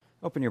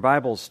Open your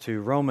Bibles to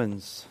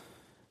Romans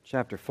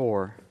chapter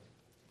 4.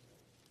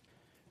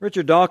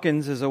 Richard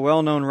Dawkins is a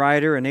well-known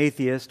writer and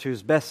atheist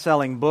whose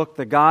best-selling book,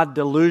 The God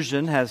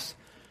Delusion, has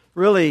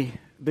really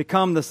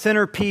become the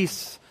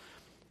centerpiece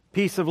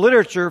piece of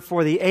literature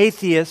for the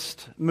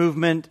atheist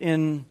movement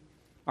in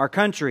our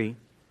country.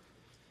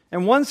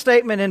 And one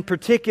statement in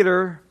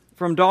particular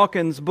from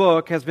Dawkins'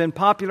 book has been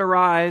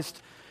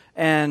popularized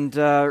and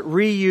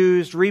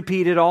reused,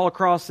 repeated all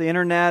across the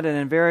internet and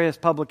in various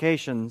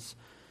publications.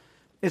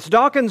 It's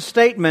Dawkins'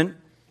 statement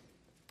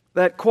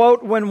that,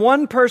 quote, when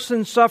one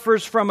person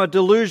suffers from a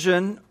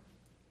delusion,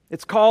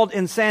 it's called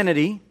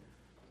insanity.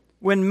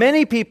 When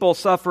many people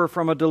suffer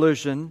from a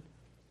delusion,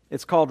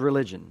 it's called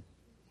religion,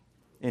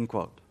 end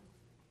quote.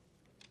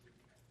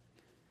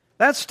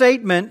 That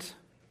statement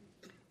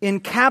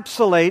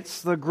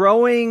encapsulates the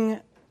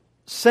growing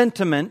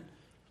sentiment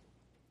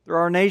through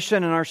our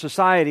nation and our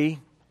society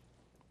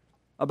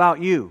about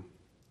you.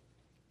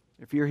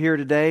 If you're here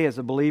today as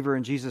a believer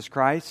in Jesus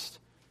Christ,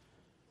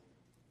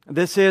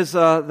 this is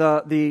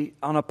on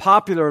a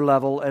popular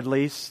level at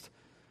least,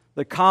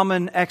 the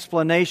common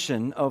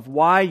explanation of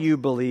why you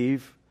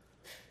believe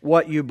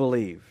what you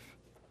believe.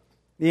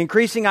 The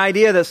increasing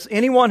idea that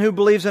anyone who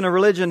believes in a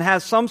religion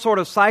has some sort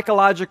of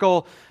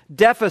psychological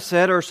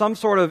deficit or some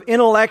sort of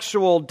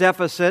intellectual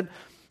deficit,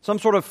 some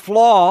sort of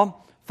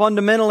flaw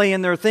fundamentally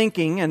in their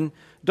thinking. And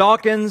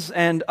Dawkins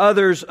and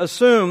others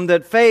assume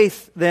that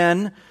faith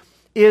then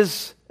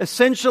is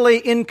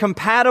essentially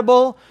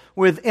incompatible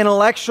with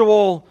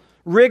intellectual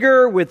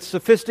rigor, with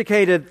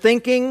sophisticated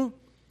thinking.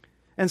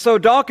 And so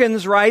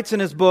Dawkins writes in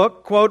his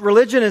book, quote,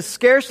 religion is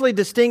scarcely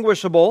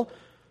distinguishable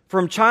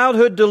from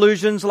childhood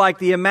delusions like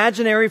the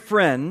imaginary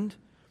friend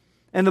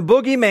and the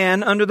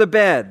boogeyman under the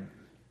bed.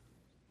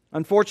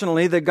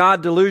 Unfortunately, the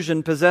God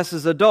delusion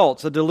possesses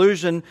adults. A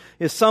delusion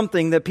is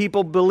something that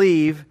people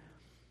believe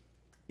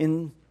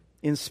in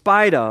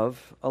spite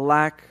of a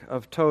lack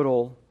of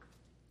total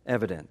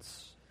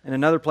evidence. In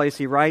another place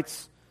he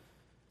writes,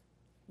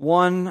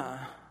 one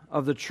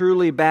of the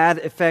truly bad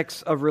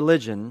effects of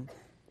religion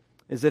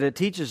is that it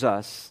teaches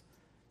us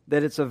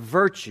that it's a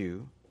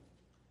virtue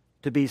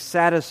to be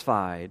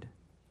satisfied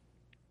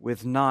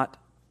with not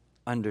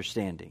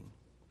understanding.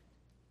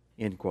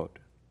 End quote.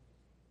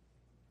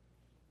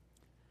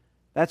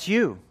 That's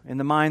you in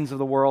the minds of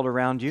the world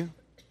around you.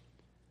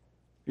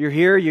 You're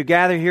here, you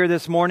gather here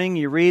this morning,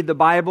 you read the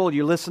Bible,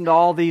 you listen to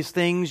all these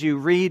things,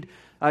 you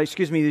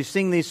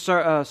sing these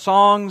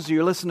songs,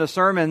 you listen to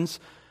sermons,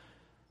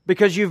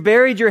 because you've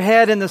buried your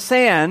head in the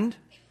sand,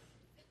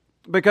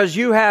 because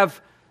you have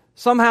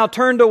somehow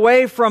turned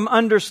away from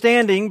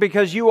understanding,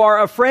 because you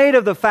are afraid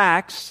of the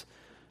facts,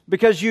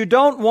 because you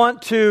don't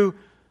want to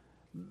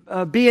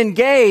be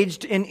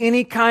engaged in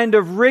any kind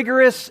of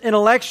rigorous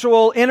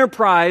intellectual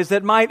enterprise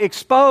that might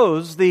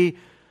expose the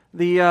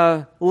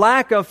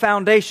lack of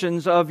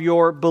foundations of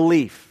your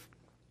belief.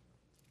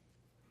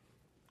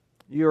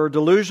 You're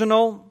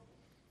delusional.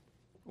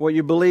 What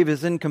you believe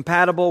is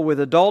incompatible with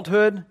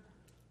adulthood.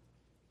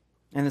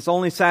 And it's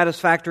only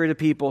satisfactory to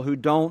people who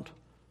don't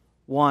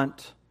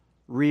want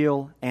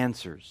real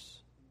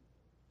answers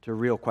to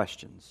real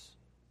questions.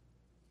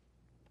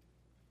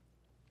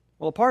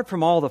 Well, apart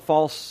from all the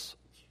false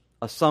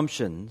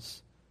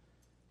assumptions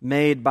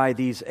made by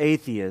these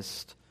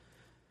atheists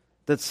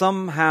that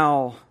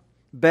somehow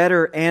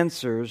better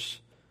answers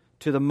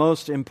to the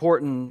most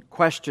important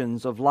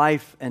questions of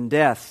life and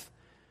death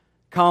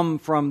come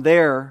from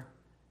their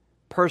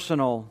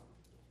personal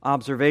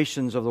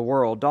observations of the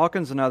world,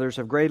 Dawkins and others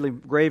have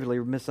gravely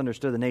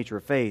misunderstood the nature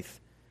of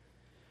faith.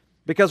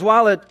 Because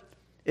while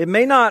it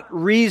may not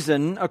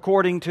reason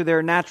according to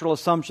their natural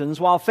assumptions,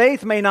 while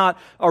faith may not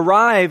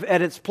arrive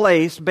at its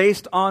place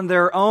based on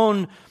their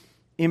own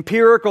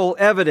empirical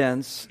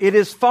evidence, it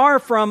is far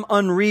from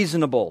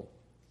unreasonable,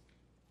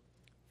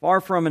 far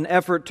from an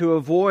effort to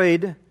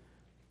avoid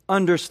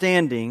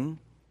understanding.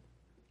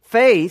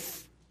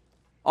 Faith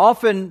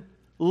often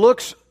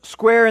looks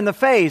square in the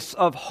face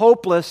of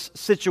hopeless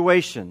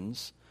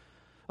situations,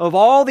 of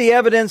all the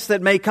evidence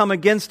that may come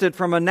against it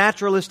from a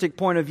naturalistic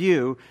point of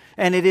view,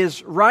 and it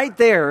is right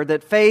there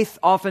that faith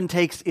often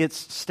takes its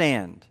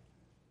stand.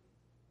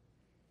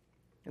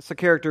 It's the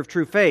character of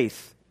true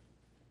faith.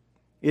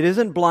 It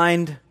isn't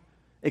blind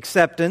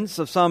acceptance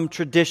of some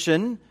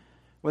tradition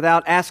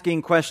without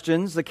asking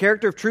questions. The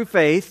character of true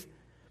faith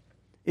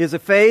is a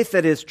faith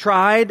that is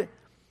tried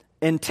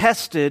and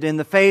tested in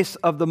the face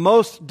of the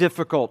most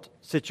difficult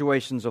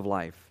situations of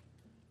life.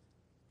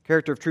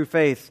 Character of true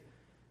faith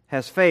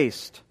has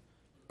faced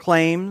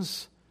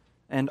claims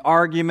and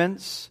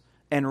arguments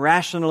and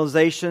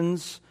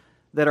rationalizations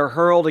that are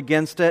hurled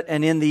against it,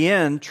 and in the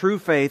end, true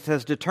faith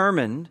has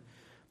determined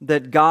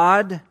that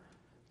God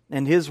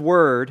and His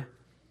Word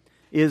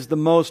is the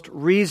most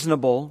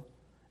reasonable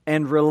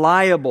and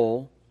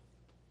reliable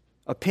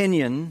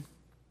opinion,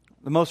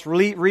 the most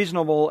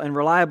reasonable and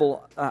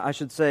reliable,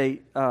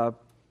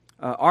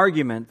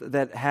 argument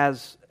that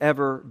has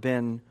ever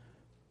been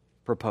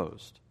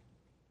proposed.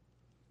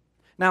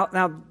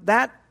 Now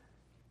that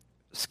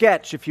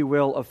sketch, if you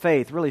will, of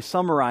faith really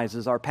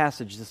summarizes our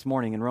passage this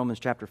morning in Romans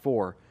chapter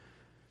 4.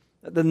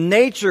 The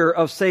nature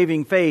of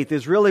saving faith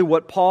is really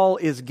what Paul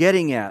is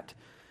getting at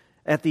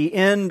the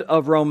end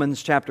of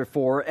Romans chapter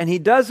 4, and he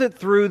does it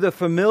through the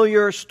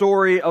familiar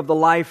story of the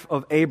life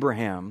of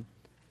Abraham.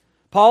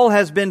 Paul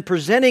has been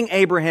presenting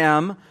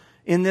Abraham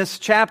in this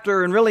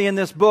chapter and really in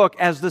this book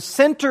as the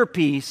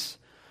centerpiece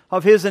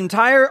of his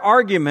entire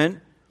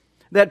argument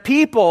that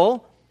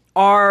people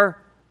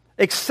are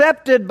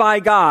accepted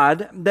by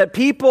God, that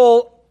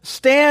people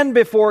stand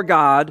before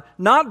God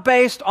not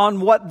based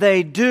on what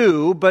they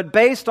do, but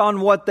based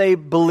on what they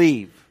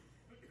believe.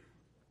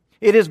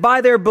 It is by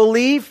their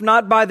belief,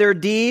 not by their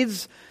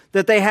deeds,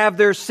 that they have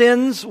their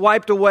sins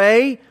wiped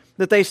away,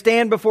 that they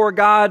stand before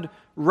God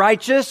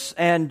righteous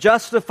and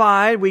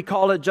justified. We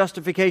call it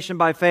justification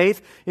by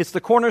faith. It's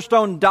the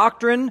cornerstone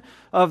doctrine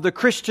of the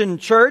Christian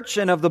church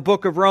and of the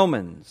book of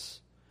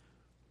Romans.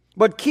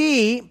 But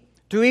key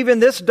to even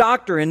this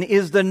doctrine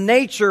is the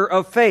nature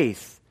of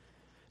faith.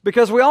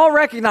 Because we all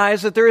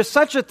recognize that there is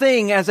such a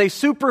thing as a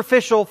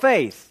superficial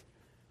faith.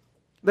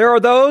 There are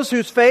those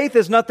whose faith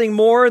is nothing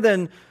more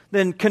than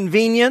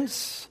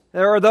convenience.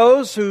 There are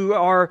those who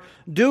are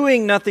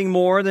doing nothing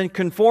more than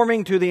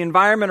conforming to the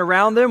environment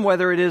around them,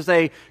 whether it is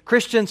a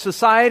Christian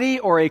society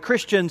or a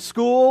Christian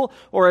school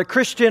or a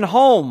Christian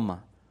home.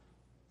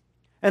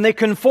 And they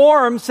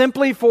conform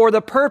simply for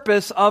the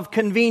purpose of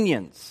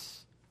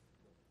convenience.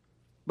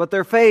 But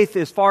their faith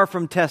is far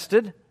from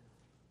tested.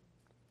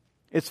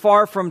 It's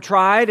far from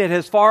tried. It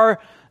is far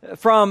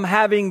from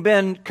having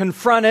been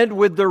confronted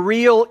with the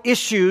real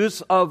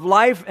issues of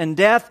life and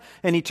death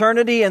and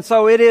eternity. And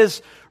so it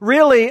is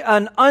really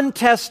an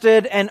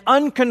untested and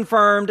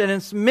unconfirmed, and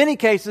in many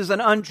cases,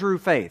 an untrue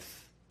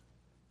faith.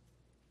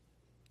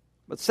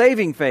 But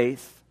saving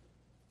faith,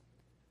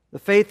 the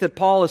faith that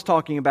Paul is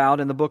talking about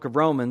in the book of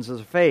Romans,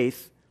 is a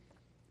faith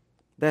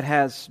that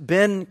has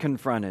been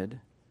confronted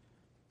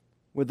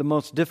with the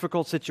most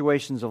difficult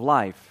situations of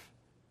life,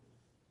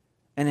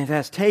 and it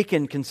has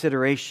taken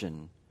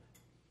consideration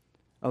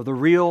of the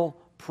real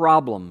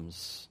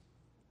problems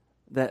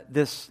that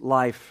this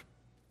life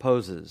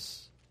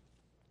poses.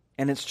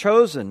 And it's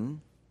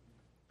chosen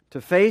to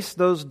face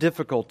those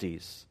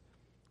difficulties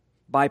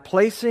by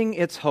placing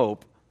its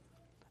hope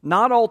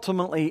not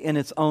ultimately in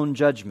its own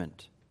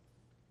judgment,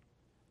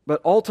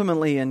 but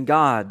ultimately in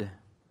God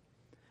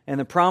and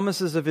the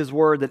promises of His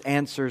Word that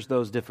answers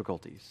those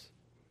difficulties.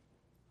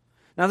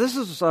 Now, this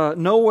is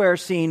nowhere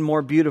seen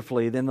more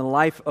beautifully than the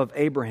life of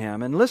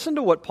Abraham. And listen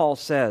to what Paul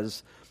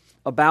says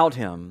about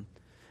him.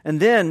 And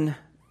then,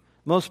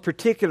 most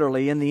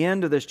particularly in the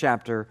end of this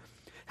chapter,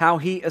 how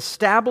he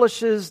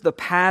establishes the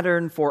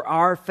pattern for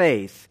our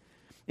faith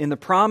in the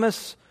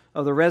promise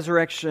of the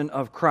resurrection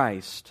of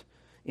Christ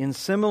in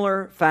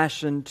similar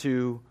fashion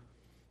to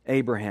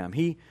Abraham.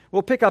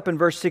 We'll pick up in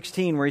verse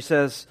 16 where he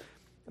says,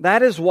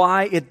 "That is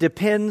why it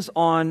depends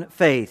on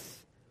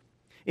faith,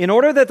 in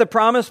order that the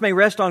promise may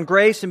rest on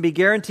grace and be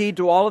guaranteed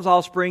to all his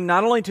offspring,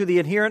 not only to the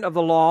adherent of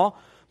the law,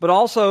 but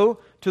also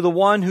to the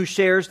one who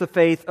shares the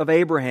faith of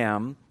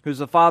Abraham, who's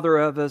the father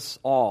of us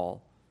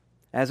all.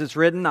 As it's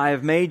written, I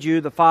have made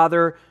you the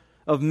father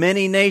of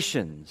many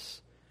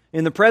nations,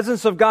 in the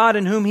presence of God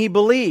in whom he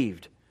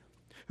believed,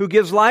 who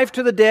gives life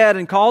to the dead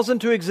and calls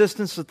into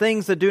existence the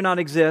things that do not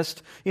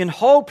exist. In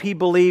hope he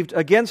believed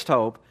against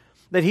hope,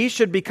 that he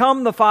should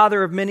become the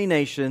father of many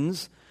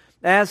nations,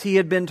 as he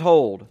had been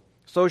told.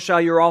 So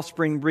shall your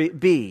offspring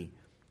be.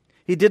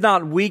 He did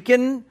not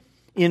weaken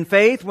in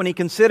faith when he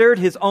considered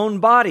his own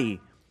body,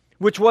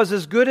 which was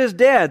as good as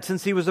dead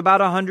since he was about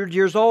 100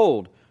 years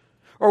old,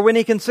 or when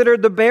he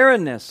considered the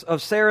barrenness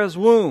of Sarah's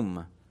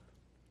womb.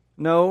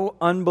 No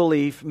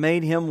unbelief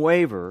made him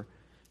waver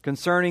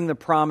concerning the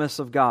promise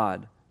of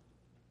God,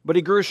 but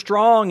he grew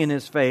strong in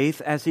his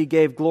faith as he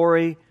gave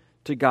glory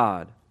to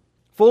God,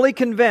 fully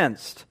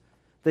convinced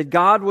that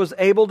God was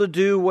able to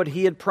do what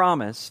he had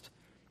promised.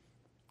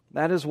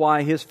 That is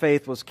why his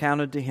faith was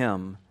counted to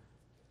him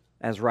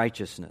as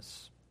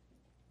righteousness.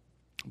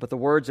 But the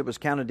words that was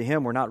counted to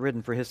him were not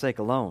written for his sake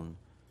alone,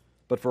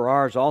 but for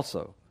ours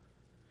also.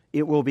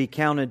 It will be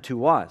counted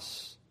to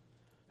us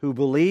who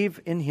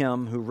believe in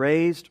him who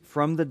raised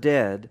from the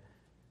dead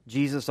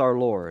Jesus our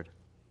Lord,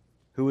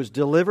 who was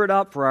delivered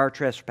up for our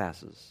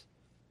trespasses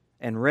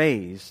and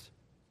raised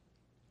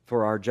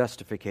for our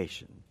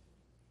justification."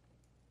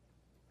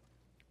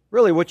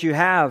 Really, what you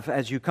have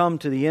as you come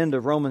to the end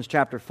of Romans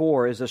chapter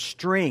 4 is a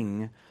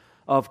string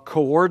of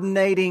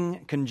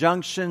coordinating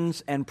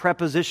conjunctions and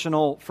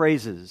prepositional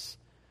phrases.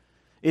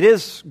 It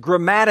is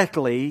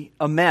grammatically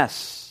a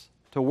mess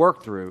to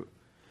work through.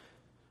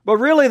 But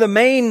really, the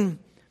main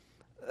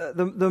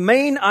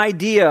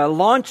idea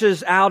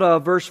launches out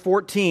of verse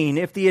 14.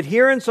 If the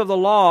adherents of the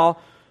law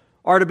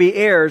are to be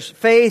heirs,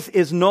 faith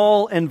is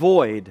null and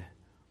void.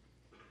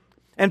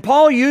 And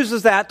Paul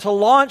uses that to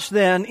launch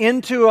then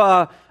into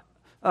a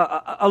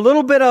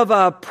little bit of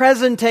a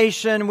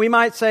presentation, we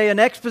might say an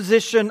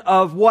exposition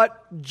of what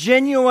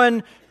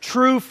genuine,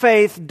 true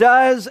faith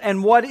does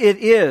and what it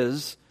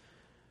is.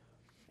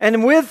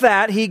 And with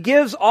that, he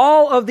gives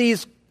all of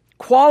these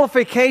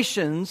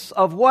qualifications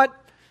of what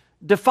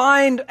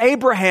defined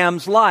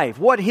Abraham's life,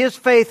 what his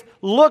faith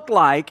looked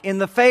like in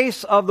the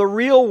face of the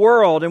real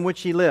world in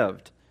which he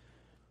lived.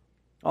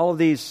 All of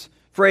these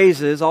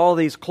phrases, all of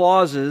these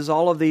clauses,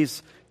 all of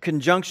these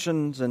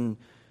conjunctions and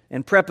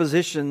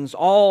prepositions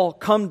all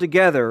come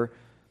together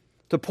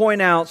to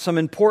point out some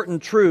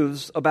important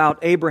truths about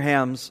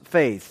Abraham's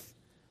faith.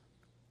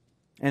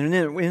 And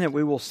in it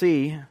we will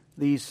see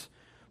these,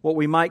 what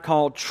we might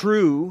call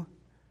true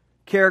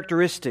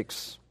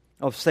characteristics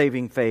of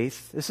saving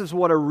faith. This is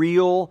what a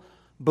real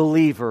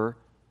believer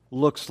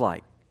looks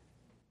like.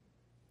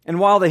 And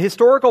while the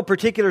historical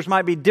particulars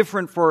might be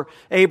different for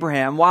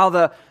Abraham, while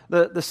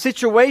the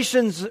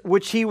situations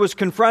which he was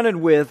confronted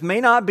with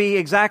may not be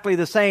exactly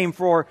the same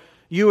for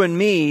you and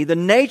me, the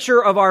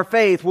nature of our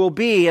faith will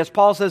be, as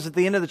Paul says at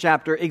the end of the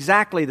chapter,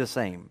 exactly the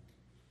same.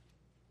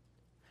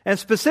 And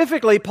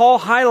specifically, Paul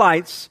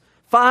highlights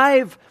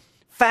 5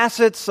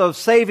 facets of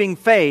saving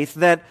faith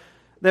that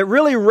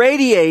really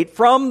radiate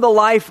from the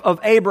life of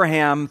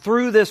Abraham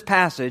through this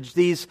passage.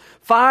 These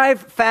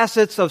 5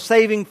 facets of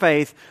saving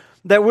faith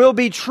that will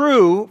be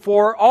true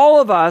for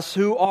all of us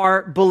who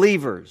are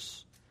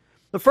believers.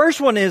 The first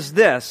one is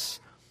this,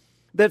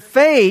 that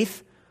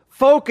faith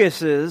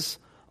focuses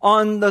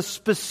on the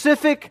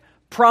specific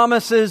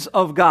promises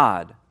of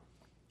God.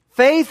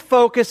 Faith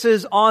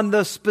focuses on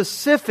the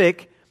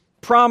specific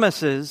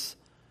promises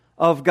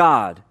of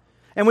God.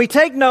 And we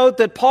take note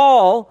that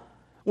Paul,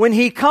 when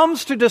he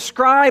comes to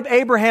describe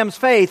Abraham's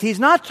faith, he's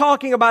not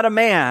talking about a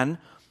man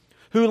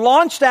who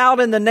launched out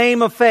in the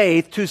name of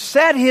faith to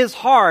set his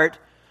heart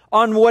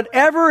on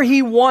whatever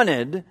he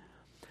wanted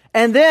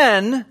and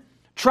then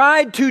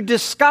tried to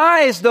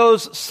disguise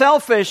those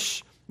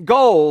selfish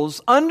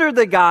goals under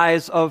the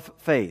guise of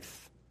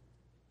faith.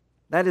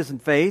 That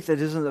isn't faith.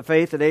 It isn't the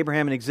faith that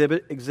Abraham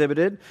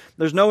exhibited.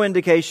 There's no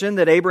indication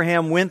that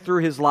Abraham went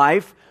through his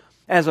life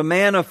as a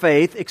man of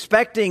faith,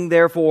 expecting,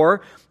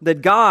 therefore,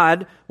 that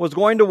God was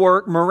going to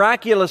work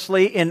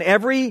miraculously in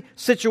every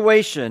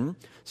situation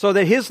so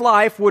that his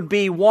life would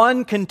be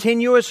one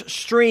continuous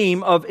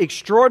stream of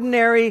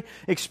extraordinary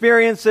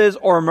experiences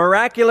or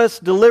miraculous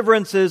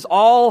deliverances,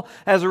 all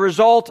as a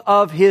result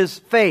of his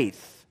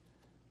faith.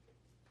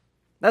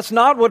 That's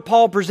not what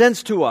Paul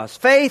presents to us.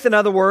 Faith, in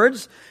other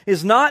words,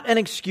 is not an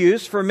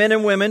excuse for men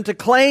and women to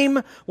claim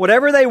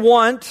whatever they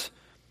want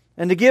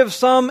and to give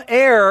some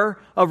air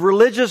of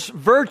religious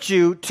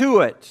virtue to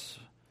it,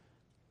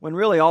 when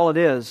really all it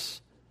is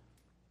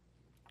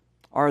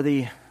are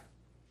the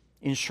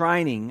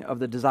enshrining of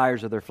the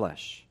desires of their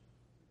flesh.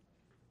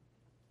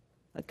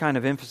 That kind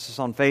of emphasis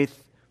on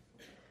faith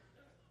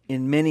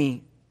in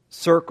many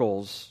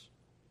circles,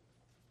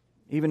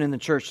 even in the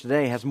church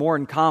today, has more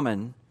in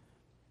common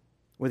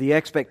with the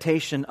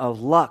expectation of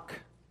luck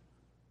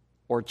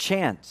or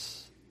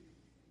chance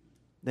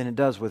than it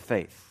does with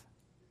faith.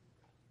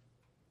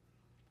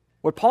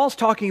 What Paul's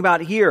talking about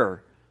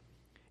here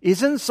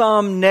isn't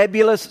some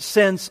nebulous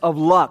sense of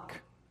luck.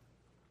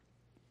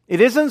 It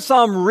isn't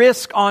some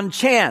risk on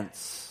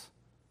chance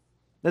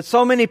that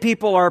so many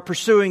people are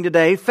pursuing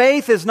today.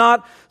 Faith is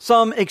not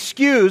some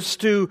excuse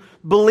to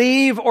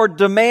believe or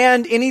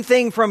demand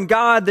anything from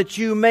God that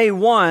you may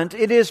want.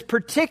 It is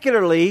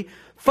particularly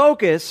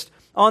focused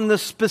on the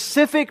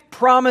specific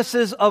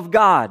promises of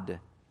God.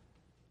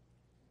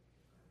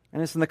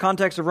 And it's in the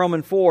context of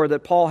Romans 4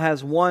 that Paul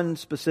has one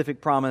specific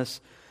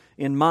promise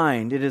in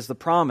mind. It is the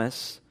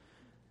promise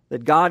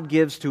that God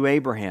gives to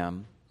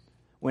Abraham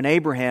when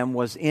Abraham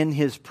was in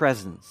his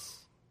presence.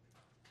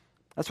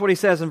 That's what he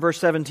says in verse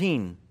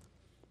 17.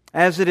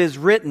 As it is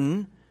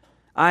written,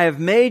 I have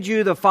made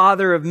you the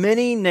father of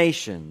many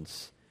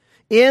nations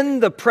in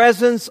the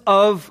presence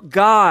of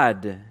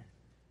God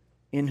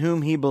in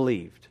whom he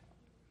believed.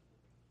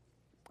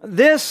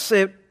 This,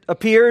 it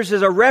appears,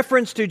 is a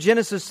reference to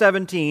Genesis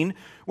 17,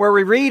 where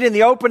we read in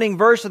the opening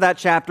verse of that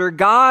chapter,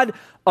 God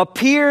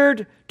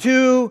appeared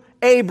to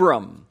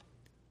Abram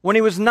when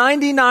he was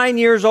 99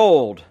 years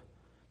old.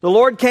 The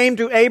Lord came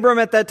to Abram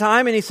at that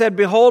time and he said,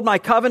 Behold, my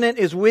covenant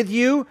is with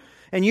you,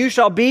 and you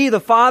shall be the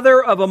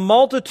father of a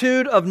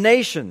multitude of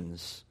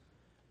nations.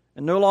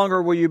 And no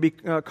longer will you be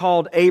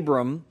called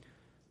Abram,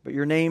 but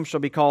your name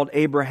shall be called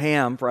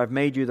Abraham, for I've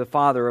made you the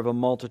father of a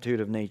multitude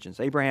of nations.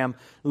 Abraham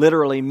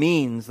literally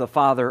means the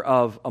father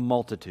of a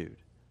multitude.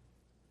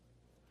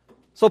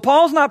 So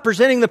Paul's not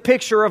presenting the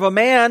picture of a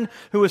man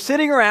who was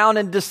sitting around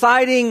and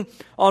deciding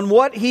on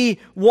what he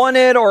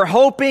wanted or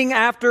hoping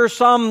after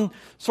some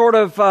sort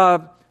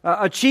of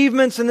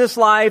achievements in this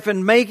life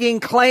and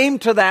making claim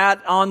to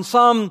that on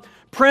some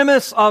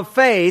premise of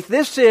faith.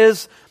 This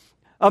is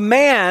a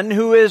man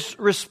who is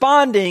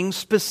responding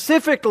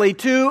specifically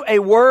to a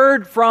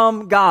word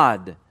from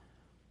God,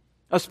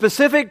 a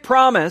specific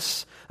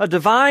promise, a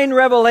divine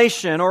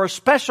revelation or a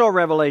special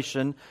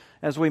revelation,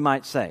 as we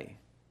might say.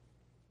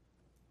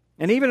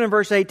 And even in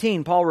verse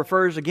 18, Paul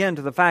refers again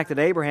to the fact that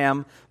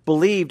Abraham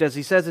believed, as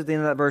he says at the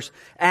end of that verse,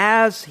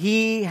 as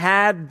he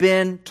had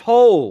been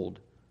told,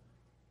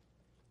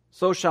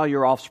 so shall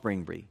your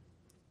offspring be.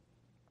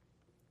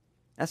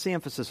 That's the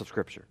emphasis of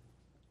Scripture.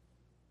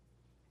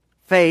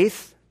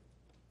 Faith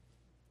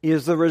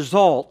is the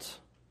result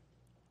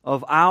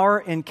of our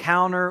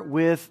encounter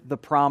with the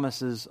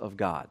promises of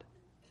God.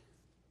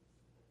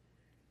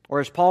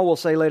 Or as Paul will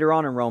say later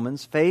on in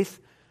Romans, faith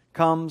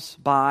comes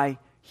by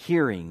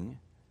hearing,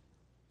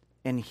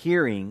 and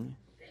hearing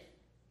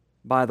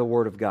by the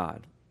Word of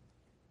God.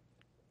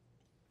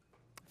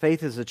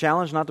 Faith is a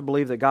challenge not to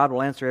believe that God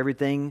will answer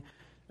everything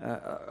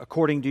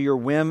according to your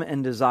whim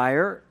and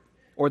desire,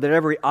 or that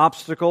every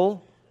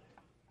obstacle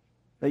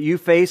that you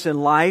face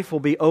in life will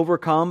be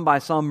overcome by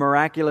some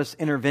miraculous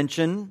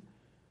intervention,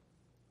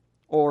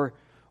 or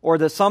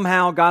that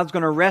somehow God's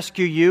going to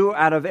rescue you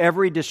out of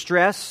every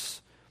distress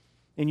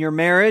in your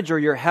marriage or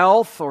your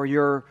health or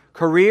your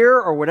career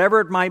or whatever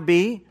it might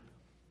be.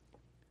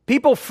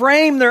 People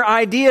frame their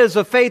ideas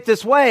of faith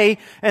this way,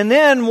 and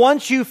then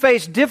once you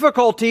face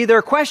difficulty,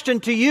 their question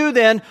to you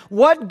then,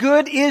 what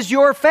good is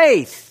your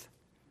faith?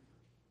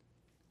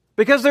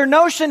 Because their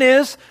notion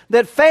is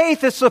that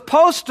faith is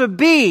supposed to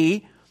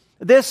be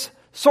this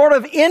sort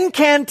of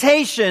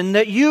incantation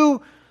that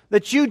you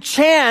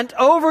chant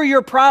over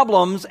your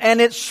problems,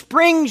 and it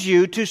springs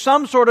you to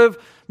some sort of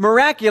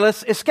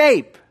miraculous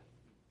escape.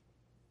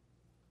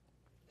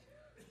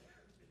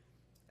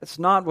 It's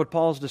not what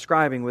Paul's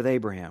describing with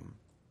Abraham.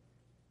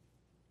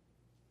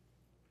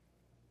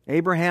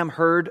 Abraham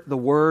heard the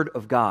word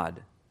of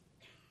God,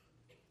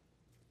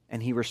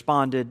 and he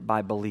responded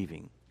by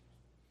believing.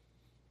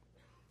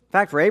 In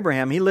fact, for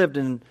Abraham, he lived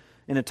in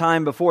a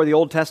time before the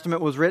Old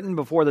Testament was written,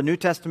 before the New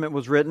Testament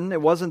was written. It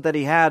wasn't that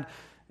he had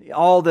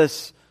all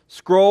this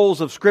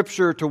scrolls of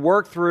Scripture to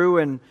work through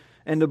and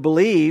to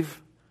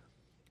believe,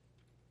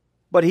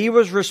 but he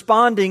was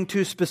responding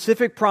to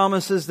specific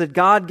promises that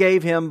God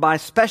gave him by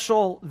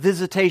special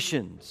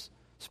visitations,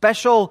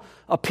 special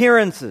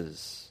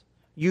appearances,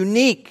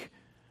 unique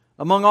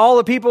among all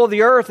the people of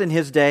the earth in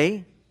his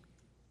day.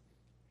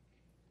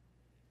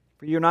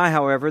 For you and I,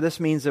 however, this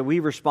means that we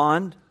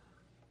respond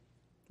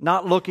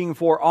not looking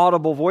for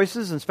audible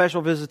voices and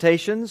special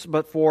visitations,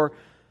 but for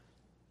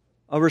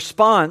a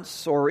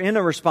response, or in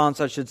a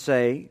response, I should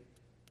say,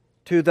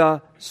 to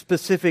the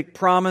specific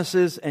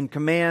promises and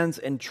commands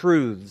and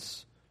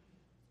truths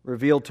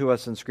revealed to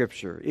us in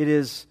Scripture. It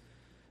is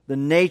the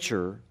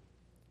nature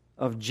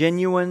of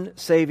genuine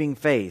saving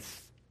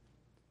faith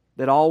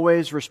that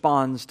always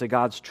responds to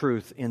God's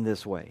truth in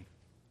this way.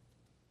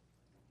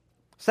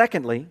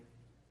 Secondly,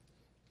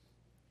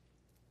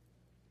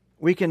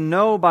 we can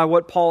know by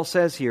what Paul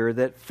says here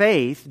that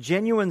faith,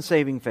 genuine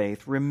saving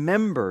faith,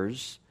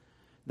 remembers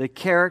the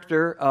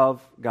character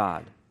of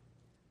God.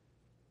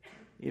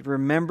 It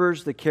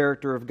remembers the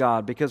character of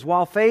God, because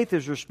while faith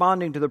is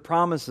responding to the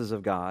promises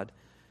of God,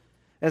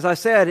 as I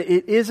said,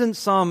 it isn't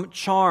some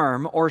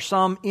charm or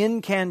some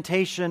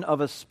incantation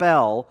of a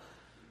spell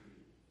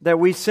that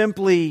we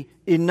simply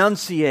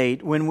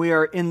enunciate when we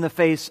are in the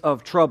face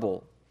of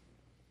trouble.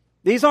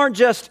 These aren't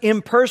just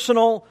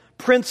impersonal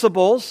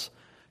principles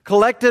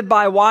collected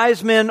by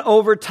wise men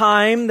over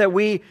time that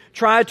we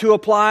try to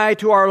apply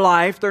to our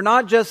life. They're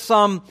not just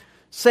some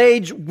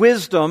sage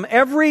wisdom.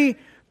 Every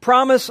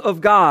promise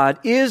of God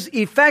is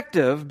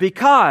effective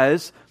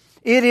because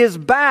it is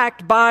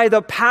backed by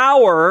the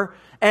power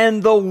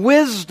and the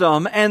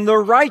wisdom and the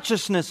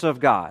righteousness of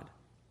God.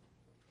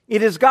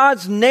 It is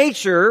God's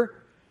nature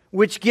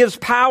which gives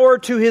power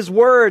to His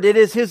Word. It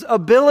is His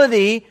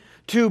ability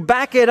to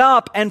back it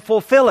up and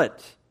fulfill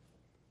it.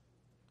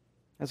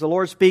 As the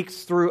Lord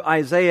speaks through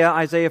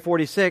Isaiah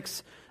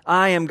 46,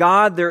 I am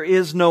God, there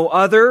is no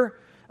other.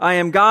 I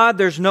am God,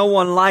 there's no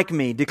one like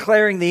me,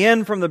 declaring the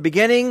end from the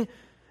beginning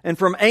and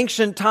from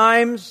ancient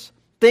times,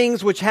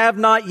 things which have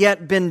not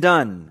yet been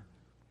done.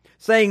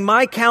 Saying,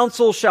 my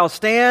counsel shall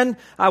stand,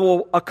 I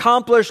will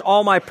accomplish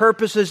all my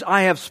purposes.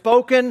 I have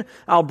spoken,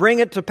 I'll bring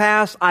it to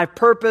pass. I've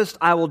purposed,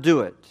 I will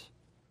do it.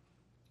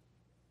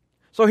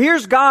 So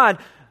here's God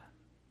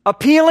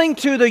appealing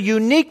to the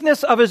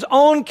uniqueness of His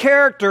own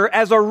character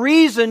as a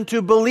reason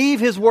to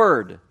believe His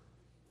Word.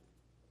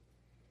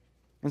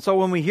 And so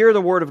when we hear the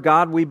Word of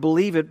God, we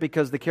believe it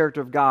because the character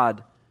of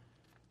God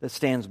that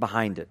stands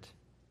behind it.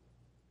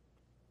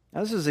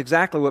 Now, this is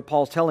exactly what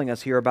Paul's telling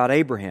us here about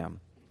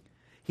Abraham.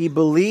 He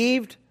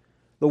believed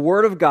the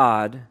Word of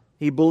God,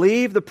 he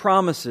believed the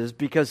promises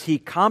because he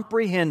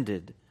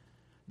comprehended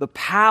the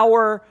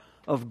power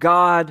of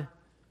God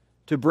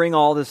to bring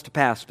all this to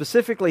pass.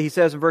 Specifically, he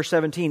says in verse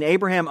 17,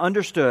 Abraham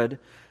understood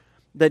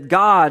that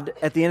God,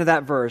 at the end of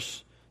that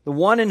verse, the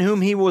one in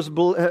whom he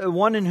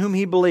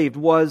believed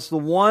was the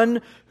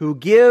one who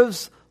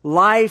gives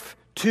life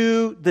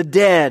to the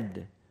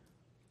dead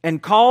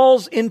and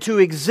calls into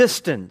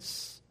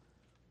existence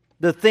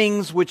the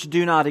things which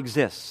do not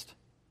exist.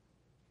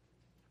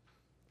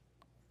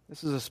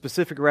 This is a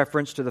specific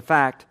reference to the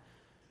fact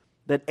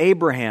that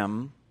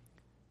Abraham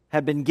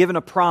had been given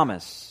a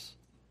promise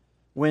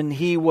when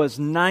he was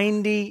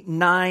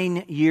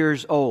 99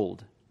 years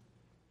old,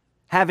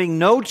 having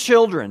no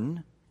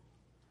children,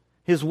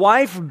 his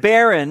wife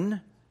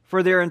barren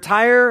for their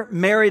entire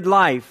married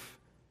life,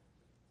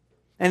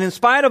 and in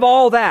spite of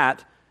all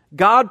that,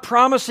 God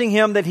promising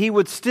him that He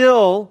would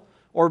still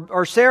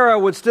or Sarah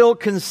would still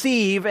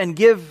conceive and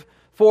give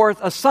forth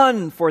a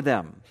son for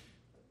them.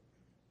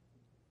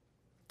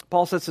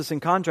 Paul sets this in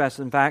contrast,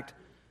 in fact,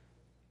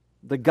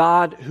 the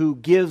God who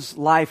gives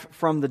life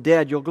from the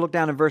dead. You'll look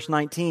down in verse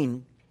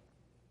 19,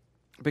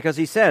 because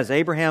he says,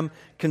 Abraham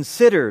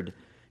considered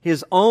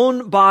his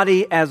own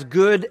body as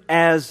good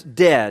as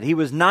dead. He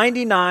was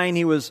 99.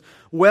 He was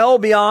well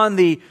beyond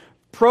the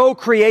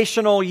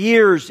procreational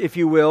years, if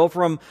you will.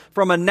 From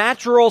a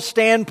natural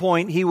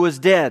standpoint, he was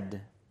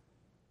dead.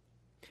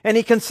 And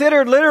he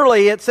considered,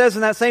 literally, it says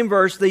in that same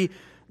verse, the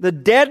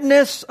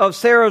deadness of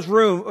Sarah's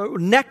womb.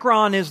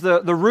 Necron is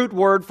the root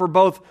word for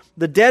both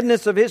the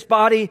deadness of his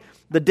body,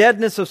 the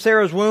deadness of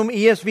Sarah's womb.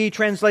 ESV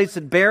translates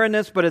it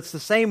barrenness, but it's the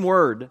same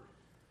word.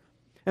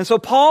 And so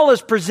Paul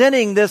is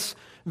presenting this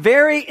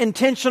very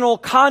intentional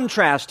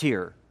contrast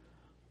here.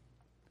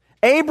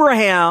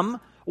 Abraham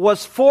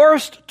was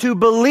forced to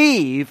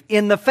believe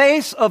in the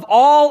face of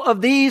all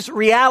of these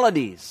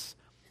realities,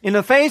 in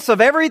the face of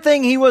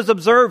everything he was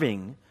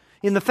observing,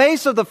 in the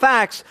face of the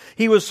facts.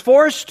 He was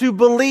forced to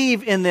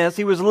believe in this.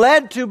 He was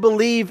led to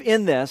believe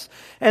in this.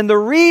 And the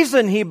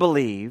reason he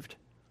believed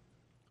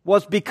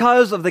was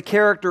because of the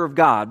character of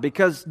God,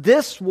 because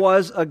this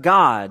was a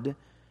God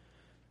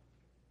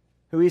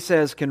who, he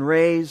says, can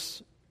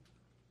raise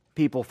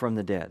people from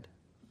the dead.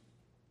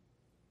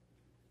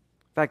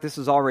 In fact, this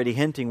is already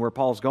hinting where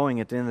Paul's going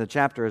at the end of the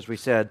chapter. As we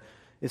said,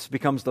 this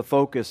becomes the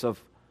focus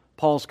of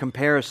Paul's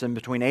comparison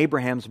between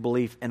Abraham's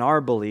belief and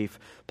our belief.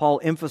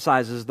 Paul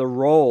emphasizes the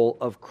role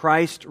of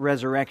Christ's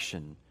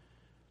resurrection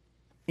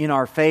in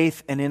our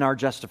faith and in our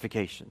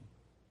justification.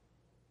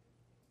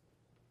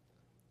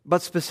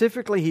 But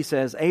specifically, he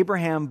says,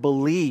 Abraham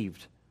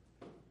believed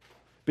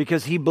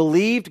because he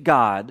believed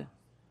God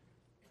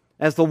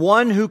as the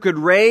one who could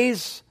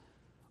raise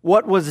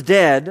what was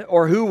dead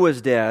or who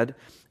was dead,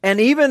 and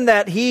even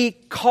that he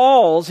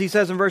calls, he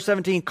says in verse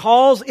 17,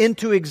 calls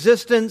into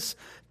existence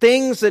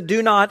things that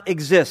do not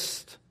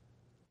exist.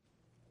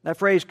 That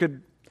phrase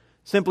could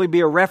simply be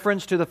a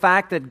reference to the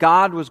fact that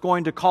God was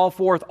going to call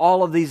forth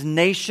all of these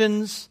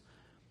nations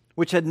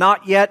which had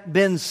not yet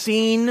been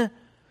seen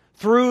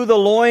through the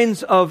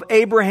loins of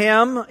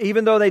Abraham,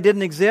 even though they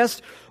didn't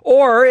exist.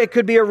 Or it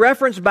could be a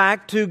reference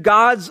back to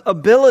God's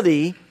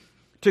ability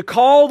to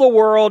call the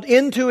world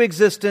into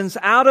existence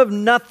out of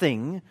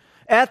nothing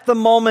at the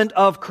moment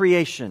of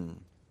creation.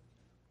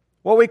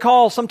 What we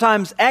call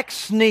sometimes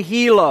ex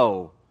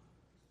nihilo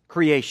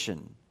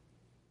creation.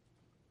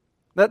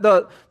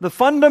 The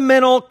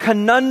fundamental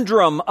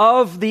conundrum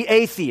of the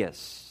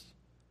atheist.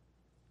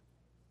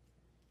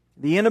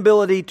 The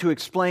inability to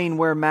explain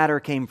where matter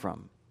came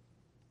from.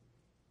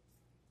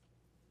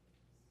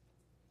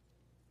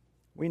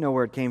 We know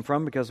where it came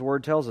from because the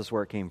Word tells us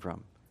where it came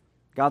from.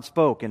 God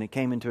spoke and it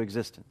came into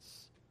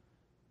existence.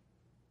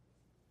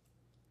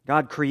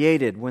 God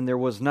created when there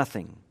was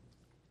nothing.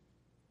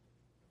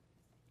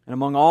 And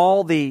among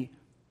all the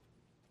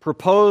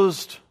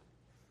proposed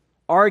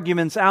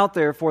arguments out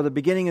there for the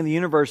beginning of the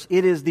universe,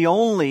 it is the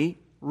only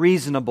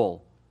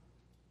reasonable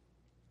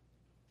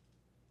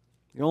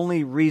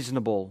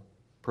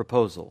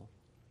proposal.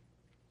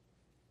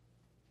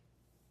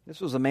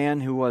 This was a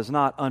man who was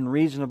not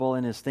unreasonable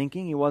in his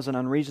thinking. He wasn't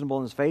unreasonable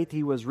in his faith.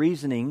 He was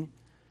reasoning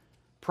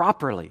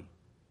properly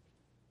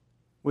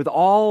with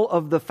all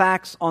of the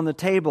facts on the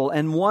table.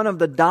 And one of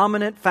the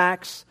dominant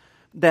facts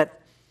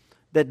that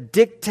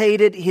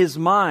dictated his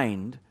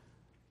mind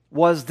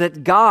was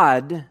that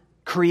God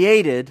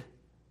created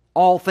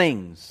all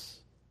things.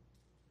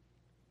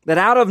 That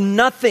out of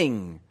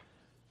nothing,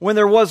 when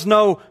there was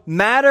no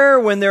matter,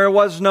 when there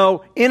was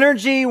no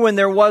energy, when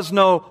there was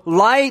no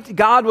light,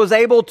 God was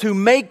able to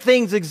make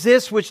things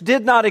exist which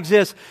did not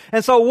exist.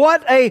 And so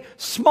what a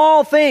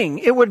small thing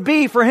it would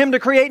be for Him to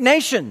create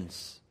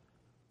nations,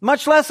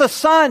 much less a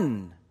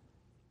son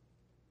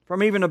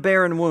from even a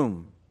barren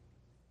womb.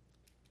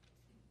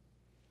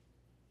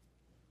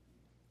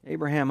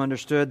 Abraham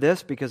understood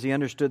this because he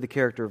understood the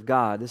character of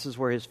God. This is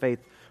where his faith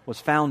was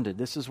founded.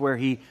 This is where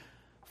he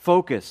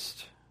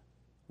focused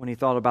when he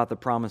thought about the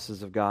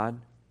promises of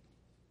God.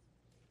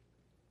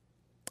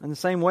 In the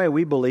same way,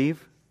 we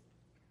believe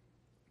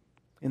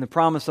in the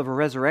promise of a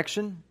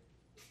resurrection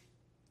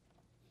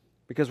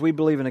because we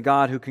believe in a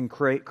God who can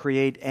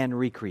create and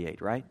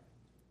recreate, right?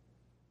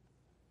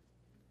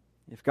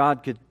 If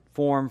God could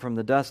form from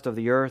the dust of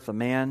the earth a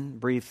man,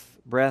 breathe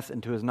breath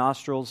into his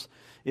nostrils,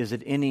 is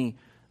it any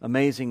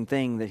amazing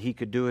thing that He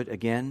could do it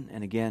again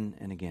and again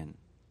and again?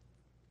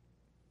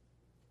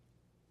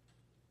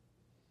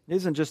 It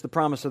isn't just the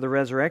promise of the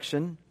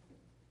resurrection.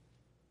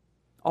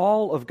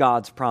 All of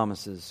God's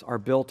promises are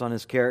built on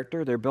His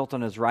character. They're built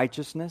on His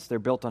righteousness. They're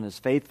built on His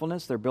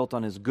faithfulness. They're built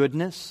on His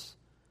goodness.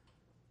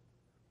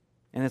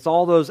 And it's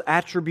all those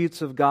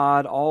attributes of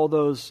God, all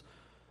those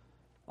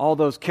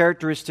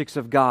characteristics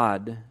of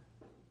God.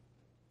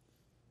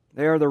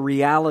 They are the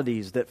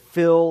realities that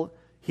fill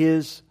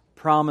His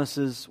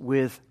promises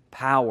with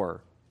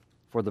power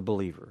for the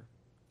believer.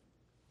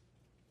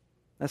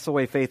 That's the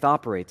way faith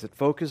operates. It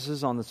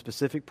focuses on the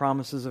specific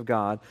promises of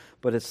God,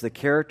 but it's the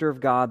character of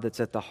God that's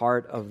at the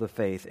heart of the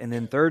faith. And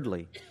then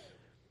thirdly,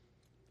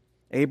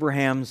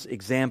 Abraham's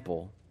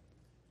example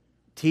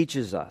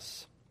teaches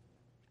us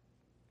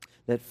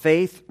that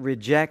faith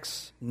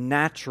rejects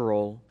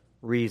natural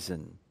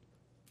reason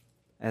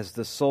as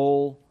the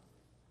sole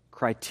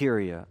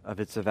criteria of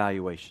its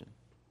evaluation.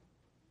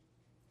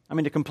 I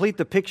mean, to complete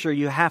the picture,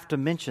 you have to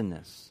mention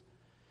this.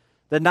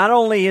 That not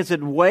only is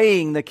it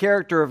weighing the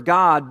character of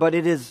God, but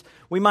it is,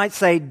 we might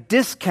say,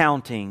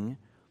 discounting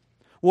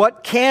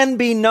what can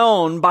be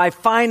known by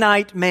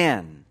finite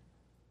man.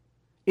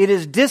 It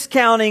is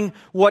discounting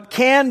what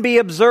can be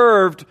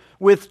observed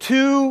with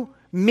two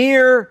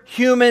mere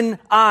human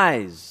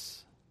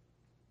eyes.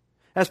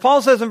 As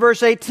Paul says in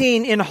verse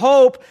 18, in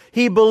hope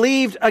he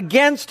believed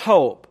against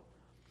hope,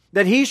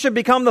 that he should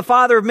become the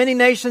father of many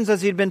nations, as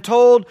he had been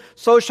told,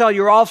 so shall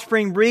your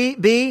offspring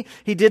be.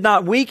 He did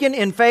not weaken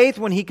in faith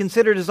when he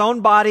considered his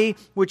own body,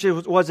 which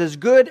was as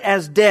good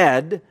as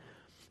dead,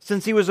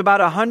 since he was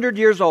about 100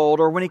 years old,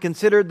 or when he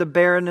considered the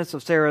barrenness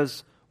of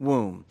Sarah's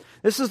womb.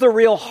 This is the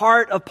real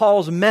heart of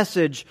Paul's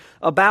message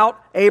about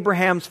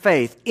Abraham's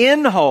faith.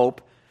 In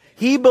hope,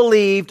 he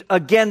believed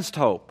against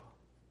hope.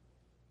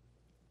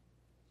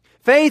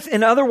 Faith,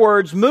 in other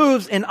words,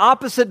 moves in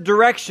opposite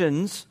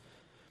directions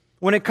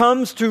when it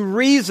comes to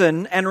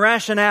reason and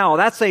rationale.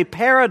 That's a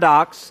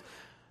paradox,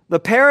 the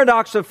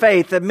paradox of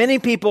faith that many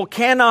people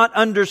cannot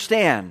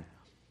understand.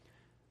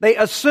 They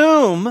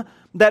assume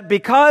that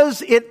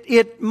because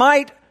it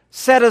might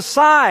set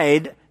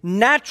aside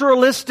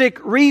naturalistic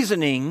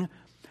reasoning,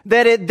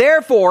 that it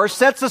therefore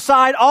sets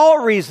aside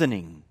all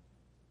reasoning.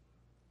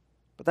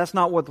 But that's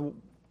not what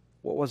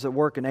was at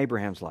work in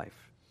Abraham's life.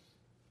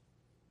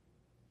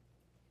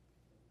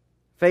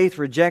 Faith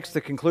rejects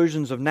the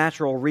conclusions of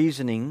natural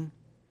reasoning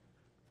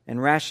and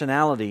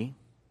rationality,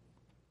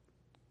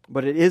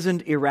 but it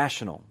isn't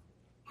irrational.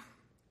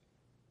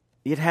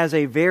 It has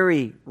a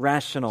very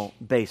rational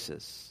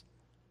basis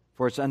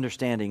for its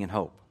understanding and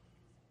hope.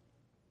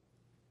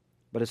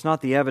 But it's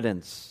not the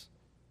evidence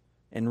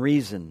and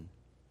reason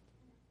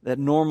that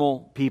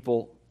normal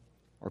people,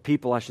 or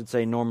people I should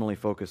say, normally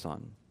focus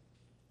on.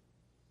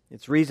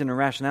 Its reason and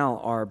rationale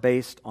are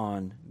based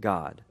on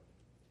God.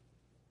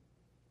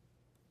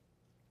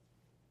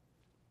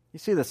 You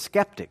see, the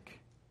skeptic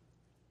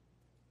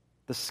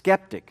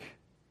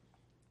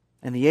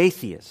and the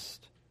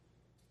atheist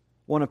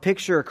want to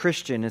picture a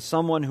Christian as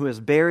someone who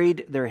has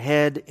buried their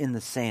head in the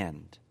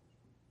sand,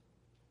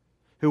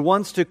 who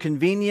wants to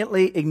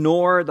conveniently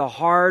ignore the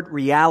hard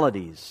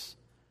realities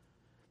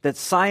that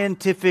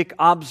scientific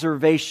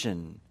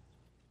observation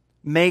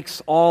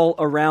makes all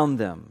around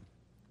them.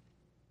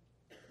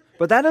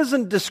 But that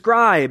doesn't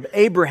describe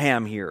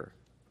Abraham here.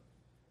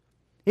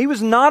 He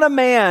was not a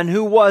man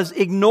who was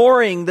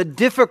ignoring the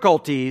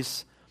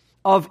difficulties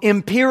of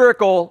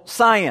empirical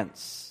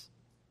science.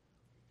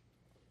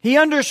 He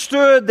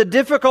understood the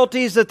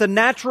difficulties that the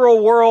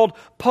natural world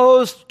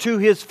posed to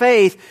his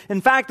faith. In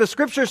fact, the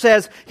Scripture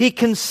says he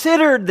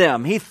considered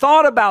them, he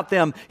thought about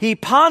them, he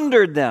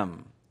pondered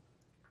them.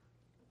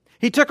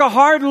 He took a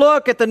hard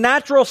look at the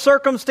natural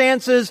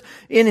circumstances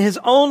in his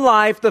own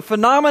life, the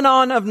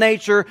phenomenon of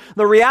nature,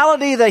 the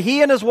reality that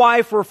he and his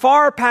wife were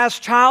far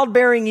past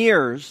childbearing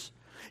years.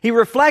 He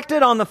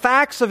reflected on the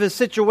facts of his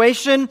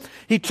situation.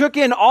 He took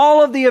in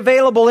all of the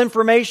available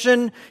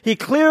information. He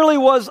clearly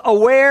was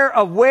aware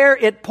of where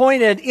it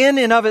pointed in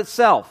and of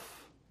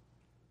itself.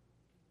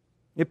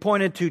 It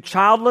pointed to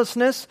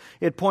childlessness.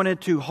 It pointed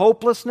to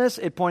hopelessness.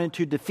 It pointed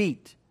to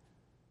defeat.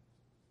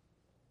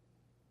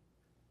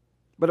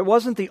 But it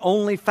wasn't the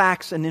only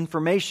facts and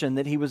information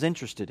that he was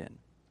interested in.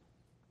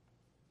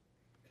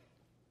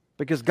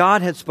 Because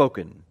God had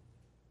spoken.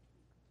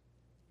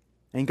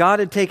 And God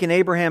had taken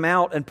Abraham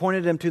out and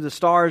pointed him to the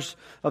stars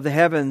of the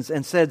heavens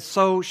and said,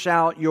 "So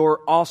shall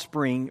your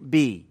offspring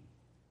be."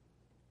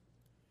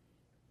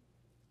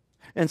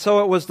 And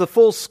so it was the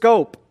full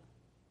scope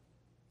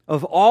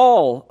of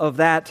all of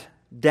that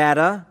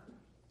data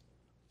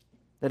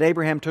that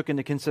Abraham took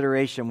into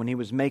consideration when he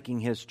was making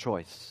his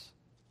choice.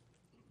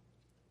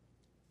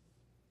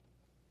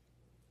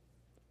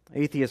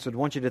 Atheists would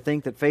want you to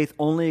think that faith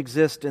only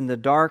exists in the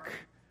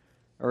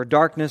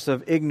darkness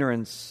of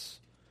ignorance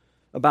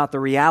about the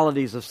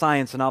realities of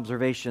science and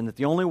observation, that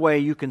the only way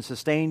you can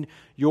sustain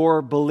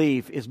your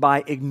belief is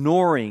by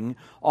ignoring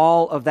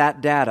all of that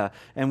data.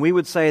 And we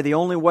would say the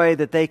only way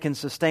that they can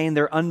sustain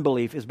their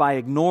unbelief is by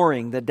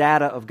ignoring the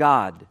data of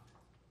God,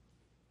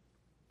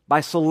 by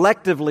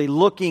selectively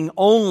looking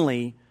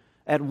only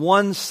at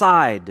one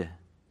side,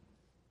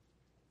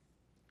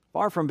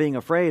 far from being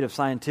afraid of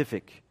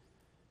scientific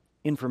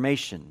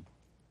information.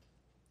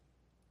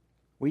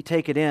 We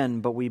take it in,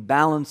 but we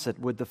balance it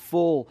with the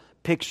full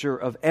picture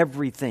of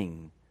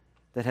everything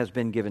that has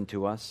been given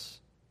to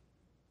us.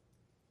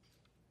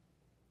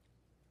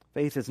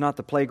 Faith is not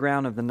the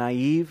playground of the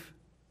naive.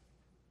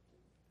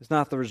 It's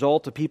not the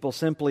result of people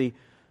simply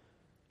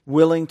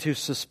willing to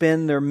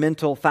suspend their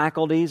mental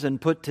faculties and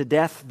put to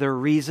death their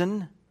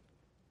reason.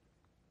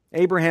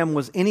 Abraham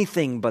was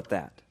anything but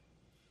that,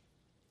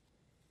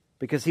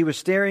 because he was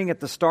staring at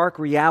the stark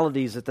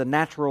realities that the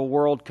natural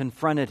world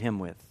confronted him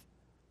with,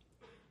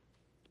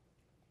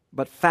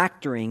 but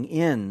factoring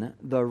in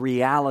the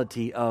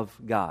reality of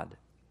God.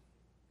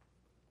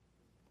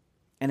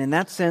 And in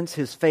that sense,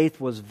 his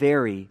faith was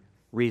very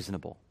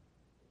reasonable.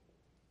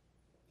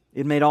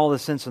 It made all the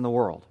sense in the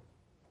world.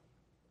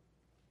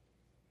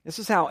 This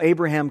is how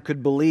Abraham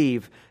could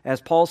believe,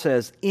 as Paul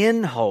says,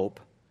 in hope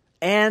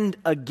and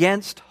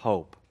against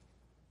hope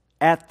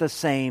at the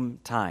same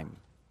time.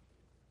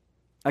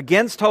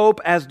 Against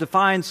hope as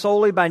defined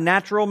solely by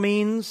natural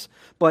means,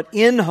 but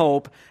in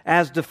hope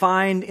as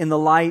defined in the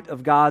light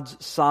of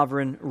God's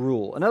sovereign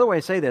rule. Another way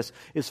to say this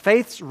is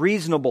faith's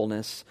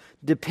reasonableness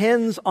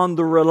depends on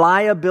the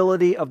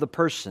reliability of the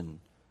person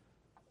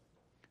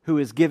who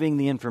is giving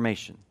the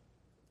information.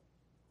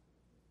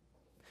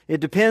 It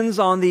depends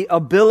on the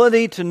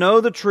ability to know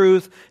the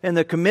truth and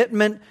the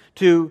commitment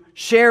to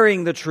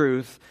sharing the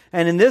truth.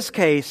 And in this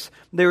case,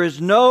 there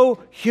is no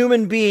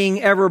human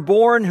being ever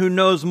born who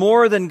knows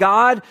more than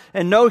God,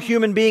 and no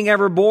human being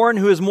ever born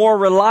who is more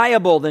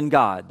reliable than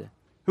God,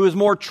 who is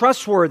more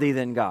trustworthy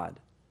than God.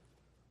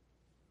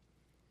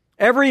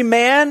 Every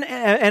man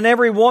and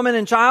every woman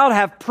and child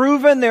have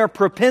proven their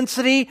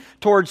propensity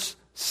towards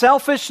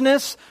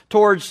selfishness,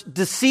 towards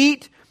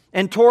deceit,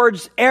 and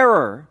towards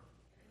error.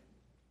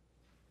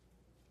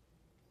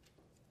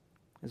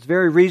 It's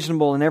very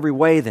reasonable in every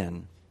way,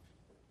 then,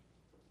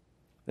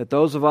 that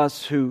those of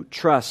us who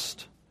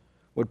trust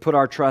would put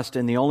our trust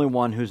in the only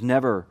one who's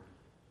never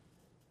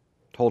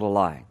told a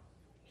lie,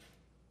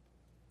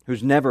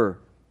 who's never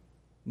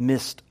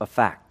missed a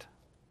fact.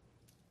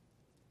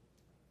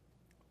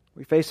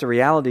 We face the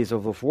realities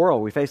of this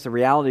world. We face the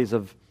realities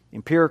of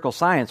empirical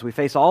science. We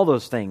face all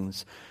those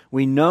things.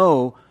 We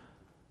know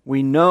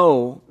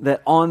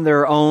that on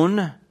their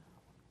own,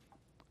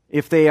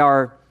 if they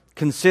are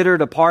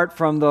considered apart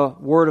from the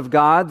Word of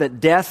God, that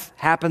death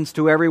happens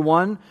to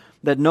everyone,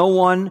 that no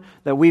one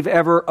that we've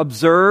ever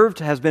observed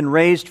has been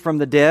raised from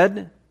the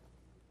dead.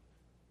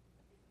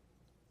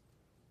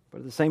 But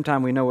at the same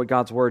time, we know what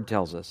God's Word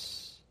tells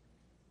us.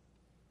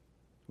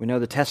 We know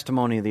the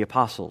testimony of the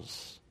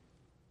apostles.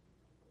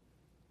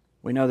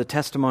 We know the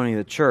testimony of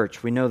the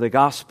church. We know the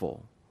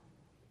gospel.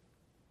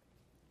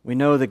 We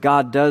know that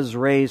God does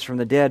raise from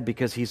the dead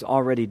because He's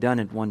already done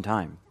it one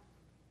time.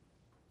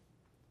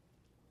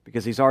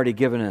 Because He's already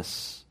given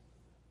us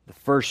the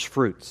first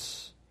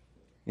fruits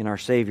in our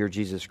Savior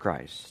Jesus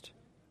Christ.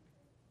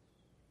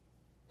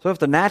 So if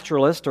the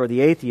naturalist or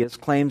the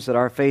atheist claims that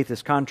our faith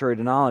is contrary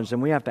to knowledge,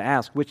 then we have to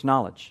ask, which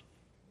knowledge?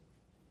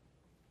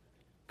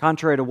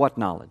 Contrary to what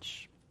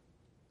knowledge?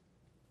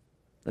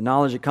 The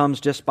knowledge that comes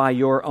just by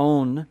your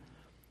own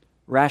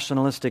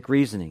rationalistic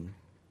reasoning,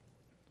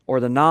 or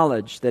the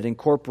knowledge that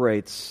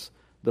incorporates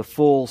the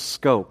full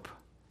scope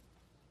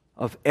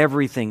of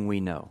everything we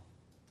know?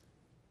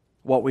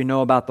 What we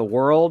know about the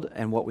world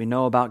and what we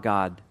know about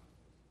God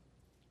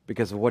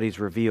because of what He's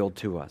revealed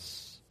to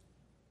us.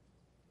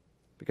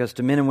 Because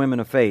to men and women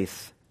of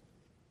faith,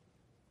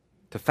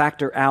 to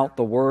factor out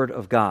the Word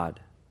of God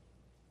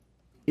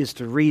is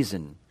to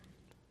reason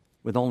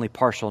with only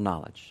partial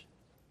knowledge.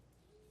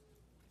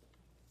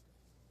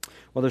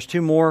 Well, there's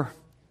two more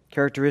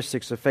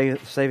characteristics of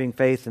saving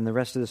faith in the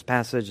rest of this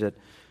passage that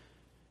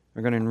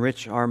are going to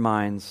enrich our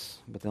minds,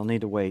 but they'll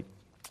need to wait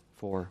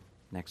for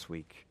next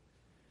week.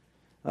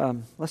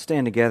 Let's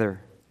stand together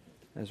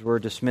as we're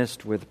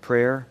dismissed with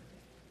prayer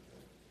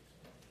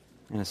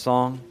and a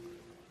song.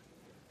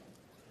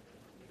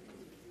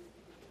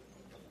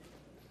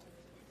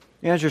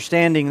 As you're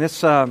standing,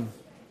 I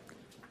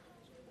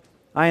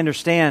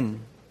understand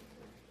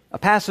a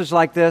passage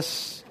like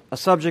this, a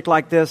subject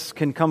like this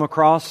can come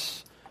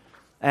across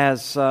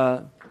as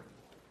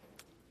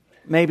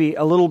maybe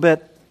a little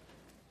bit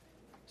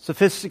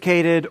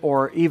sophisticated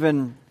or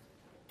even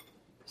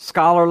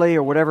scholarly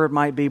or whatever it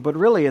might be, but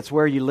really it's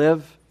where you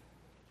live.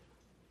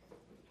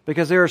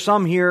 Because there are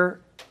some here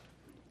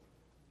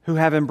who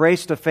have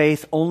embraced a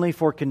faith only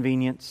for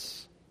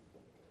convenience.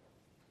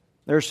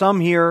 There are some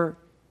here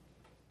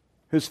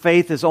whose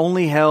faith is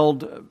only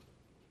held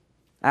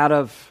out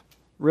of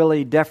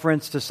really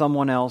deference to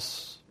someone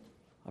else,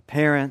 a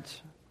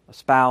parent, a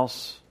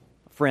spouse,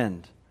 a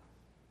friend.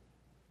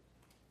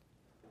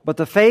 But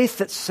the faith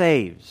that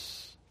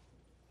saves,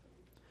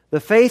 the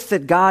faith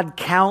that God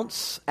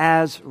counts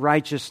as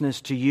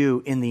righteousness to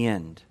you in the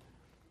end,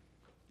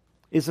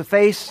 is a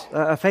faith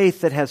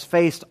that has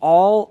faced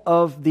all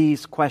of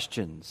these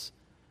questions,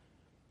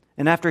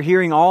 and after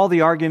hearing all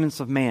the arguments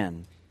of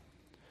man,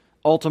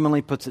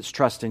 ultimately puts its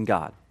trust in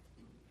God.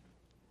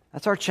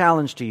 That's our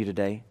challenge to you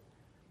today,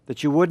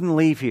 that you wouldn't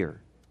leave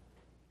here,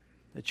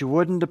 that you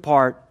wouldn't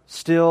depart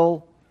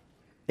still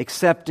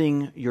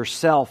accepting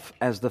yourself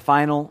as the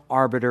final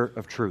arbiter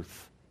of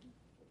truth.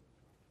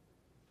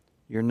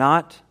 You're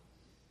not,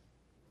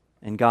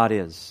 and God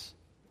is.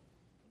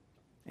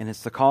 And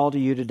it's the call to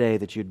you today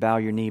that you'd bow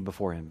your knee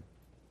before Him,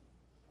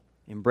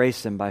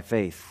 embrace Him by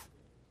faith,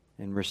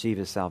 and receive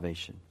His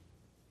salvation.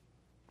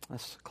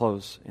 Let's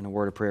close in a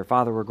word of prayer.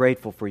 Father, we're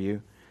grateful for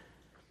you,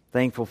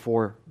 thankful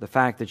for the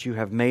fact that you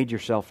have made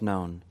yourself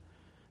known,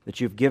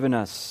 that you've given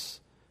us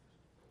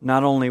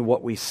not only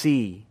what we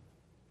see,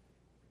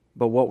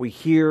 but what we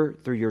hear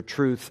through your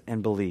truth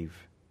and believe.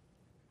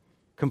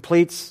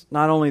 Completes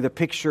not only the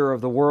picture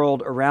of the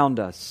world around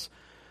us,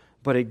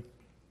 but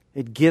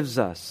it gives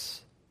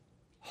us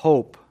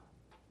hope.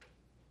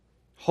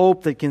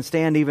 Hope that can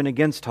stand even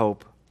against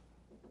hope.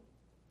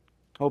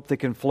 Hope that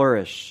can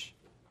flourish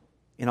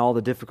in all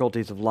the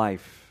difficulties of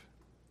life.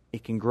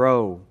 It can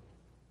grow.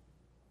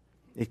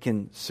 It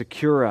can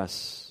secure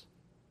us.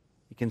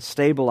 It can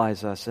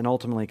stabilize us and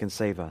ultimately can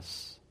save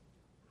us.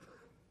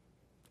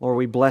 Lord,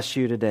 we bless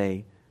you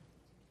today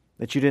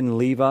that you didn't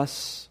leave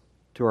us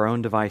to our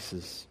own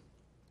devices.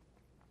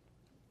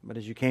 But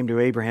as you came to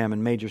Abraham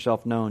and made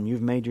yourself known,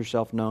 you've made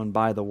yourself known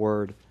by the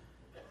Word.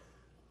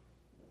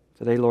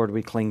 Today, Lord,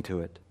 we cling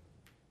to it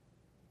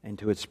and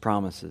to its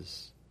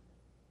promises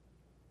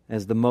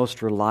as the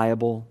most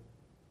reliable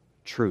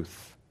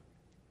truth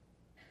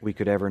we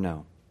could ever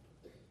know.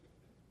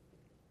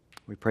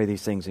 We pray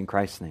these things in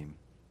Christ's name.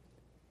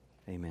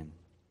 Amen.